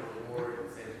eternal reward and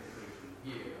sanctification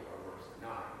here, our works are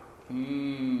not.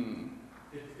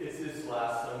 It's his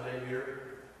last Sunday here.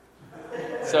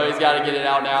 So he's got to get it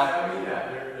out now. I mean, yeah,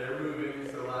 they're moving.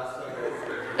 It's their last Sunday.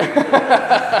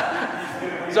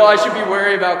 So I should be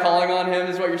wary about calling on him,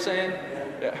 is what you're saying?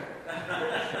 Yeah.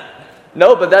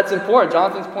 No, but that's important.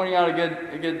 Jonathan's pointing out a good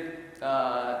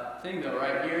thing, though,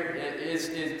 right here.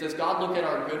 Does God look at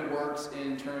our good works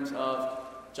in terms of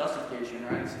justification,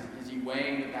 right? Is he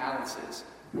weighing the balances?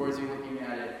 Or is he looking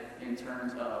at it in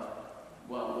terms of,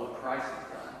 well, what Christ has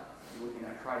done? He's looking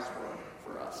at Christ's work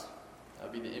for us.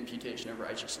 That would be the imputation of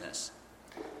righteousness.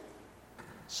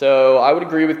 So I would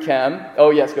agree with Kem.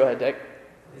 Oh, yes, go ahead, Dick.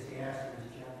 Ecclesiastes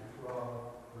chapter 12,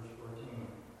 verse 14.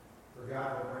 For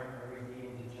God will bring every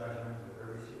deed into judgment with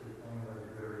every secret thing, whether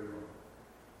good or evil.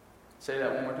 Say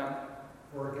that one more time.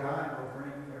 For God will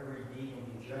bring every deed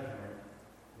into judgment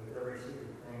with every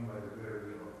secret thing, whether good or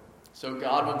evil. So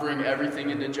God will bring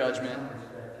everything into judgment. In some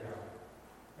respect,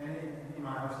 yeah. And in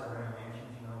my house, I run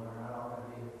mansions, we're not all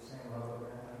going to be at the same level of that.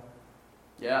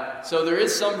 Yeah. So there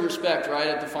is some respect, right,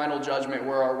 at the final judgment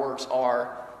where our works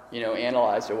are,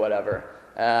 analyzed or whatever.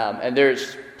 And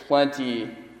there's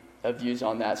plenty of views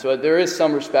on that. So there is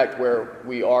some respect where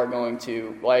we are going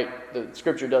to, like the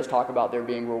scripture does talk about there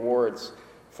being rewards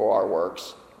for our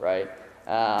works, right?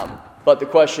 But the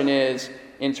question is,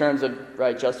 in terms of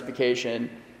justification,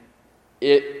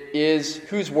 it is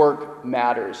whose work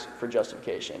matters for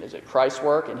justification? Is it Christ's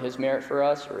work and his merit for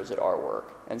us, or is it our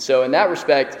work? And so in that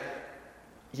respect,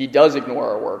 he does ignore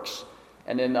our works,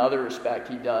 and in the other respect,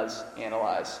 he does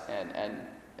analyze and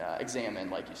examine,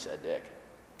 like you said, Dick.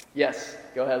 Yes,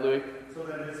 go ahead, Louis. So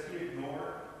then does he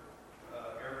ignore,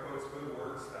 air quotes, good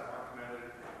works that are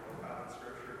commended in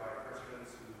Scripture by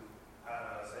Christians who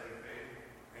have a saving faith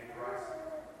in Christ?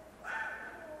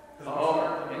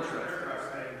 Interesting.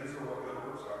 Paragraph saying these are what good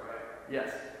works are, right?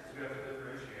 Yes. So we have to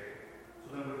differentiate.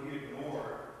 So then would he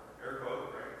ignore, air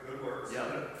quote, right, good works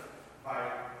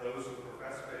by those who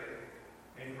profess faith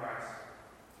in Christ?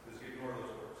 Does he ignore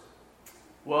those works?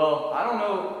 Well, I don't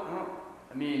know.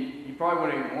 You probably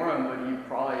wouldn't ignore them, but you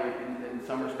probably, in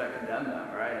some respect, condemn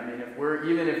them, right? If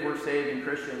we're saved and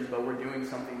Christians, but we're doing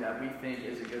something that we think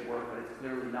is a good work, but it's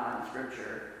clearly not in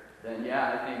Scripture, then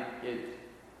I think it.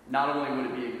 Not only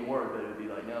would it be ignored, but it would be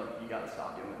like, no, you got to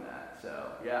stop doing that.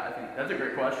 So, I think that's a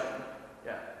great question.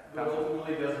 Yeah. But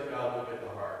ultimately, doesn't God look at the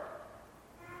heart?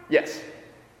 Yes.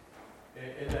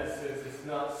 In that sense, it's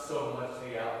not so much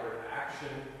the outward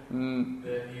action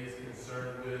that he is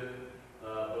concerned with,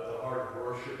 but the heart of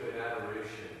worship and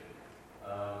adoration,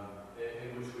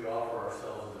 in which we offer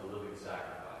ourselves as a living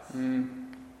sacrifice.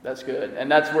 That's good. And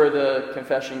that's where the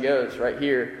confession goes, right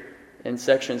here in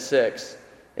section 6.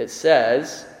 It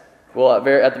says,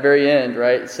 at the very end,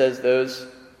 right, it says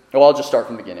I'll just start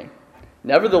from the beginning.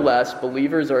 Nevertheless,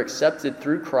 believers are accepted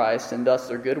through Christ, and thus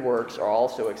their good works are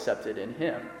also accepted in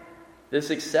him. This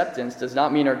acceptance does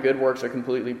not mean our good works are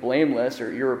completely blameless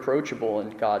or irreproachable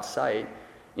in God's sight.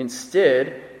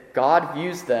 Instead, God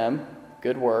views them,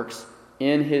 good works,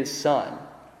 in his Son.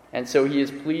 And so he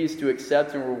is pleased to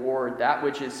accept and reward that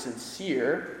which is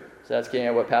sincere. So that's getting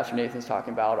at what Pastor Nathan's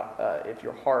talking about, if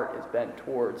your heart is bent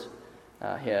towards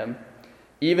him,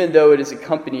 even though it is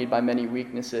accompanied by many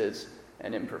weaknesses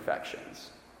and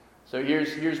imperfections. So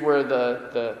here's where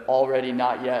the already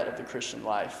not yet of the Christian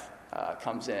life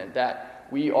comes in, that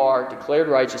we are declared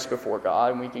righteous before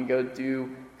God, and we can go do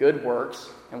good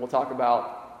works, and we'll talk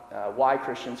about why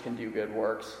Christians can do good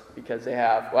works, because they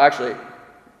have,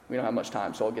 we don't have much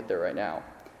time, so I'll get there right now.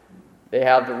 They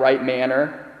have the right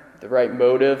manner, the right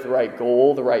motive, the right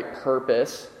goal, the right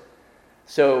purpose.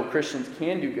 So Christians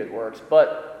can do good works,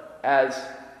 but as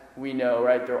we know,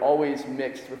 right, they're always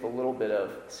mixed with a little bit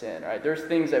of sin, right? There's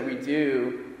things that we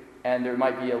do, and there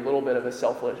might be a little bit of a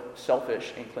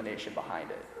selfish inclination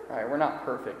behind it, right? We're not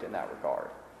perfect in that regard.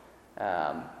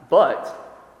 But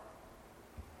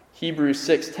Hebrews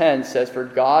 6:10 says, "For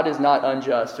God is not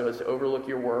unjust so as to overlook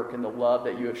your work and the love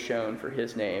that you have shown for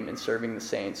his name in serving the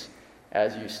saints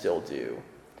as you still do."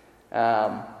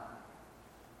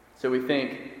 So we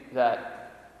think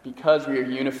that because we are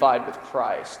unified with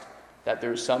Christ, that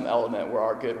there's some element where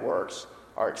our good works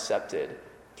are accepted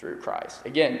through Christ.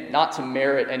 Again, not to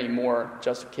merit any more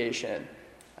justification,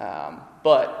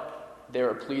 but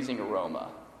they're a pleasing aroma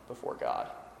before God.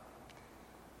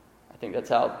 I think that's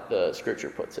how the scripture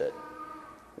puts it.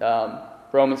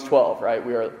 Romans 12, right?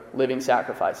 We are living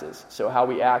sacrifices. So how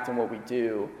we act and what we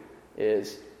do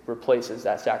replaces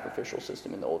that sacrificial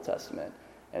system in the Old Testament.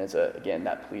 And it's, again,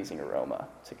 that pleasing aroma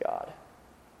to God.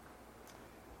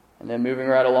 And then moving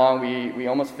right along, we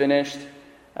almost finished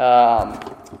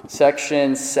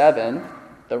section 7,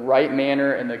 the right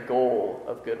manner and the goal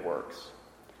of good works.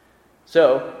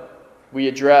 So we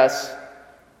address,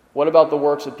 what about the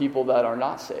works of people that are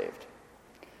not saved?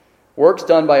 Works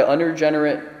done by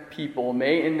unregenerate people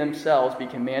may in themselves be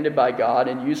commanded by God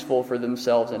and useful for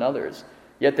themselves and others.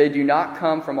 Yet they do not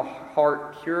come from a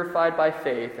heart purified by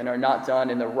faith and are not done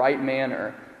in the right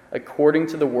manner according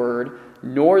to the word,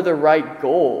 nor the right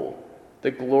goal, the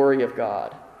glory of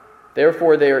God.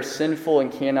 Therefore they are sinful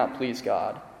and cannot please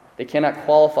God. They cannot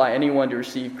qualify anyone to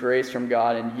receive grace from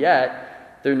God, and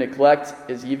yet their neglect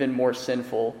is even more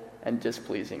sinful and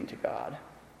displeasing to God.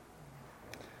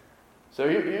 So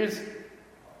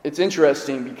it's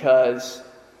interesting because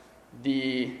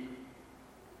the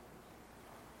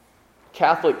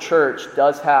Catholic Church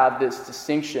does have this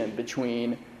distinction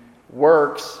between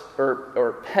works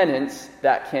or penance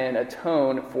that can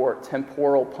atone for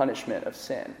temporal punishment of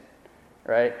sin,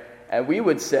 right? And we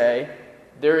would say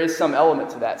there is some element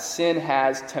to that. Sin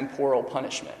has temporal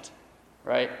punishment,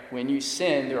 right? When you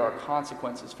sin, there are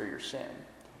consequences for your sin.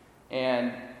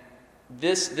 And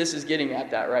this is getting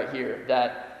at that right here,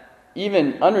 that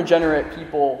even unregenerate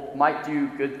people might do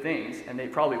good things, and they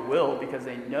probably will because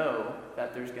they know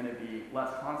that there's going to be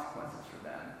less consequences for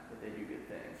them if they do good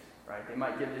things, right? They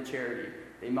might give to charity.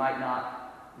 They might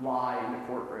not lie in the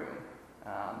courtroom.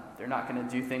 They're not going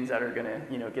to do things that are going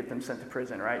to, get them sent to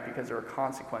prison, right? Because there are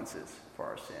consequences for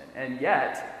our sin. And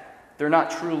yet, they're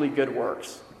not truly good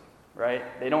works, right?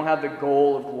 They don't have the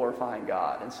goal of glorifying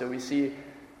God. And so we see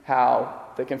how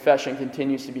the confession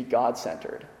continues to be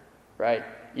God-centered, right?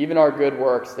 Even our good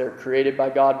works, they're created by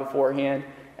God beforehand,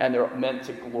 and they're meant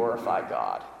to glorify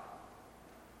God.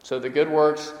 So the good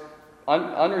works,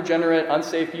 unregenerate,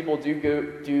 unsaved people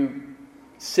do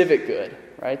civic good,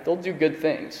 right? They'll do good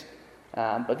things,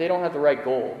 but they don't have the right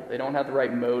goal. They don't have the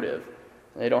right motive.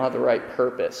 They don't have the right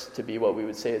purpose to be what we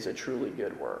would say is a truly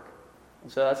good work.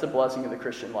 And so that's the blessing of the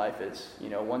Christian life is,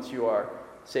 once you are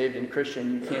saved and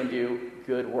Christian, you can do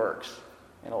good works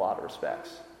in a lot of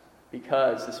respects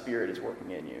because the Spirit is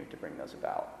working in you to bring those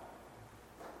about.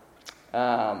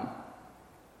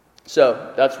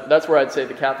 So that's where I'd say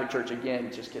the Catholic Church,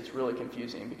 again, just gets really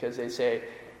confusing because they say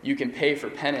you can pay for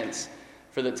penance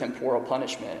for the temporal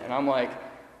punishment. And I'm like,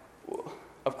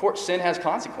 of course, sin has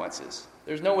consequences.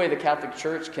 There's no way the Catholic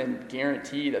Church can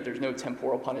guarantee that there's no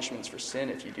temporal punishments for sin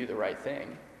if you do the right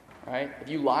thing, right? If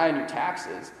you lie on your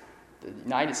taxes, the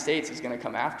United States is going to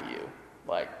come after you.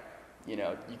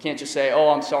 You can't just say, oh,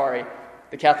 I'm sorry,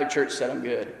 the Catholic Church said I'm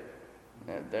good.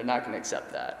 They're not going to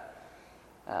accept that.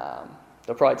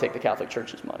 They'll probably take the Catholic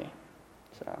Church's money.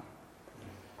 So,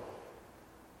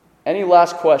 any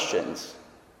last questions?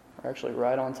 We're actually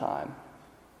right on time.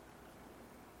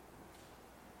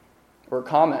 Or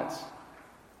comments?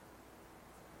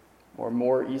 Or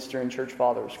more Eastern Church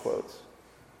Fathers quotes?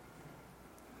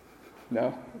 No?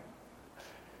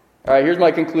 All right, here's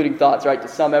my concluding thoughts, right, to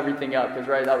sum everything up, because,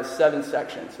 right, that was 7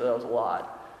 sections, so that was a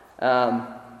lot.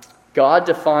 God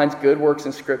defines good works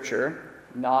in Scripture,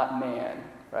 not man,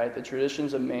 right? The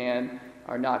traditions of man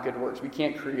are not good works. We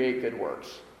can't create good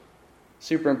works.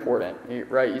 Super important,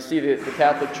 right? You see the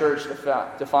Catholic Church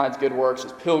defines good works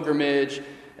as pilgrimage,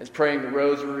 as praying the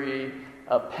rosary,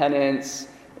 penance,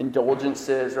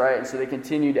 indulgences, right? And so they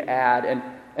continue to add,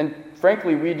 and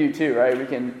frankly, we do too, right?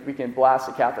 We can blast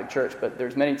the Catholic Church, but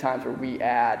there's many times where we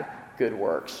add good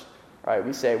works, right?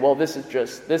 We say, well, this is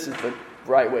the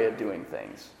right way of doing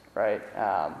things, right?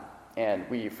 And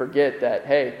we forget that,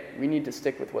 hey, we need to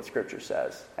stick with what Scripture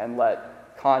says and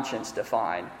let conscience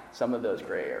define some of those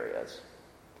gray areas.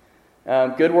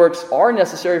 Good works are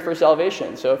necessary for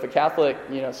salvation. So if a Catholic,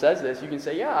 says this, you can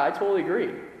say, yeah, I totally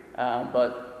agree.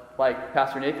 But like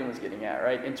Pastor Nathan was getting at,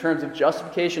 right? In terms of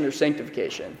justification or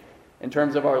sanctification, in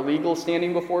terms of our legal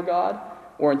standing before God,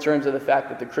 or in terms of the fact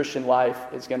that the Christian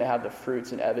life is going to have the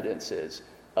fruits and evidences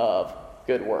of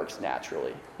good works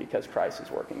naturally because Christ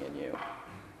is working in you.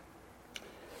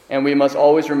 And we must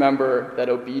always remember that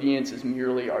obedience is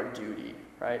merely our duty,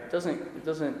 right? It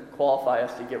doesn't qualify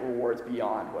us to get rewards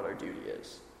beyond what our duty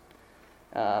is.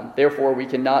 Therefore, we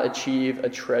cannot achieve a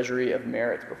treasury of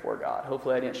merits before God.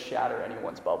 Hopefully I didn't shatter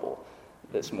anyone's bubble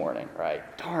this morning, right?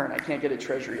 Darn, I can't get a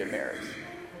treasury of merits.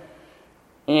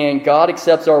 And God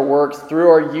accepts our works through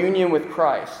our union with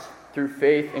Christ, through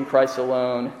faith in Christ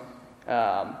alone.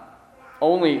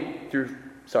 Only through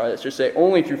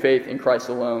faith in Christ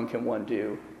alone can one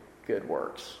do good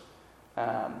works.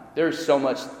 There's so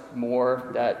much more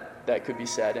that could be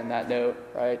said in that note,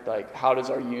 right? Like, how does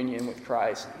our union with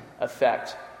Christ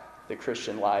affect the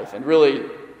Christian life? And really,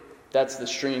 that's the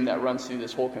stream that runs through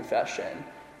this whole confession,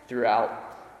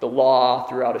 throughout the law,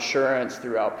 throughout assurance,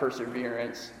 throughout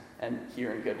perseverance, and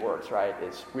here in good works, right?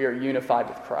 Is we are unified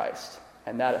with Christ,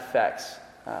 and that affects,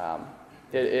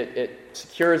 it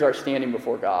secures our standing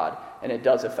before God, and it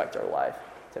does affect our life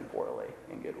temporally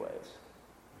in good ways.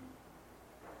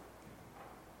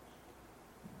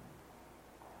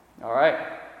 All right.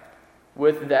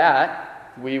 With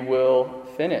that, we will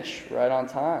finish right on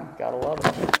time. Gotta love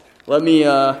it. Let me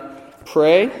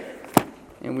pray,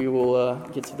 and we will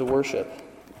get to the worship.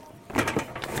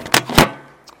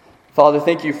 Father,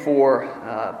 thank you for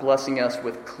blessing us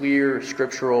with clear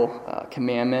scriptural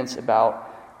commandments about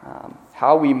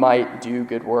how we might do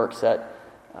good works, that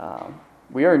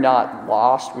we are not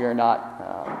lost. We are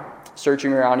not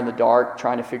searching around in the dark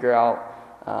trying to figure out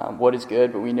what is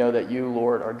good, but we know that you,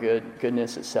 Lord, are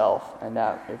goodness itself, and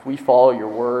that if we follow your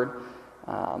word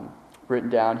written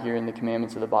down here in the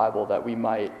commandments of the Bible, that we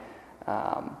might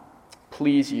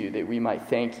please you, that we might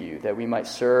thank you, that we might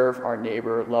serve our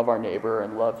neighbor,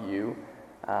 and love you.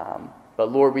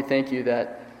 But Lord, we thank you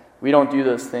that we don't do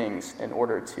those things in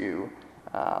order to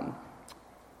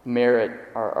merit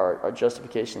our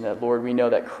justification. That, Lord, we know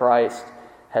that Christ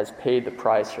has paid the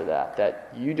price for that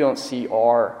you don't see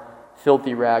our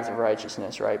filthy rags of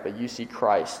righteousness, right? But you see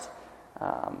Christ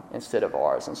instead of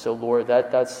ours. And so, Lord,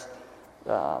 that's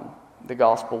the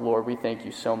gospel. Lord, we thank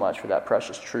you so much for that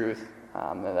precious truth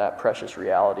and that precious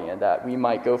reality, and that we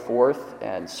might go forth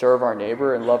and serve our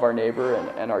neighbor and love our neighbor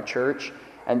and our church,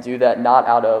 and do that not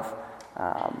out of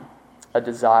a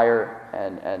desire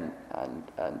and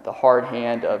the hard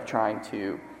hand of trying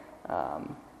to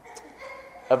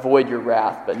avoid your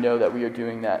wrath, but know that we are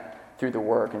doing that through the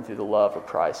work and through the love of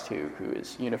Christ who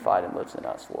is unified and lives in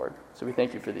us, Lord. So we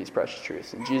thank you for these precious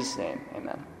truths. In Jesus' name,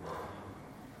 amen.